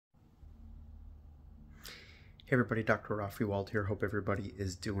Hey everybody, Dr. Raphi Wald here. Hope everybody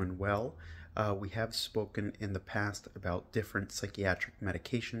is doing well. We have spoken in the past about different psychiatric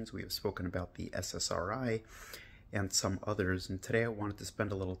medications. We have spoken about the SSRI and some others, and today I wanted to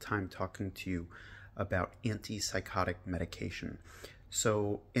spend a little time talking to you about antipsychotic medication.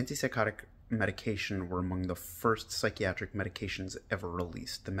 So antipsychotic medication were among the first psychiatric medications ever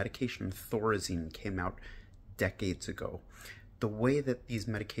released. The medication Thorazine came out decades ago. The way that these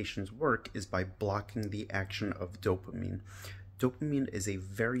medications work is by blocking the action of dopamine. Dopamine is a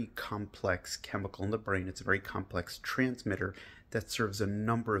very complex chemical in the brain. It's a very complex transmitter that serves a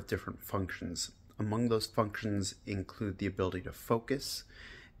number of different functions. Among those functions include the ability to focus,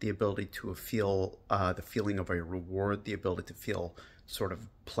 the ability to feel the feeling of a reward, the ability to feel sort of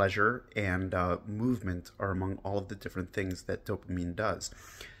pleasure, and movement are among all of the different things that dopamine does.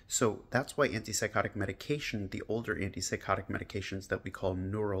 So that's why antipsychotic medication, the older antipsychotic medications that we call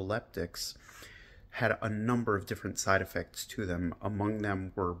neuroleptics, had a number of different side effects to them. Among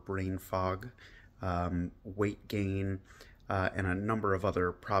them were brain fog, weight gain, and a number of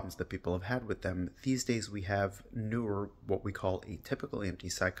other problems that people have had with them. These days we have newer, what we call atypical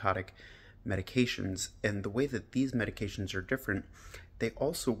antipsychotic medications, and the way that these medications are different, they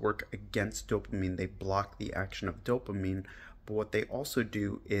also work against dopamine. They block the action of dopamine, but what they also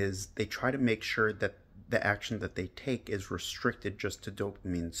do is they try to make sure that the action that they take is restricted just to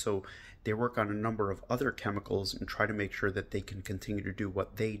dopamine. So they work on a number of other chemicals and try to make sure that they can continue to do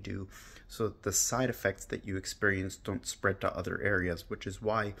what they do so that the side effects that you experience don't spread to other areas, which is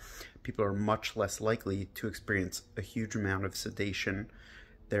why people are much less likely to experience a huge amount of sedation.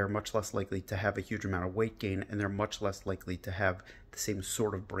 They're much less likely to have a huge amount of weight gain, and they're much less likely to have the same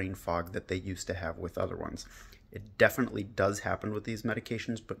sort of brain fog that they used to have with other ones. It definitely does happen with these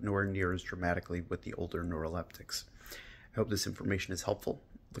medications, but nowhere near as dramatically with the older neuroleptics. I hope this information is helpful.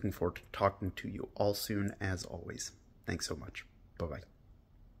 Looking forward to talking to you all soon, as always. Thanks so much. Bye-bye.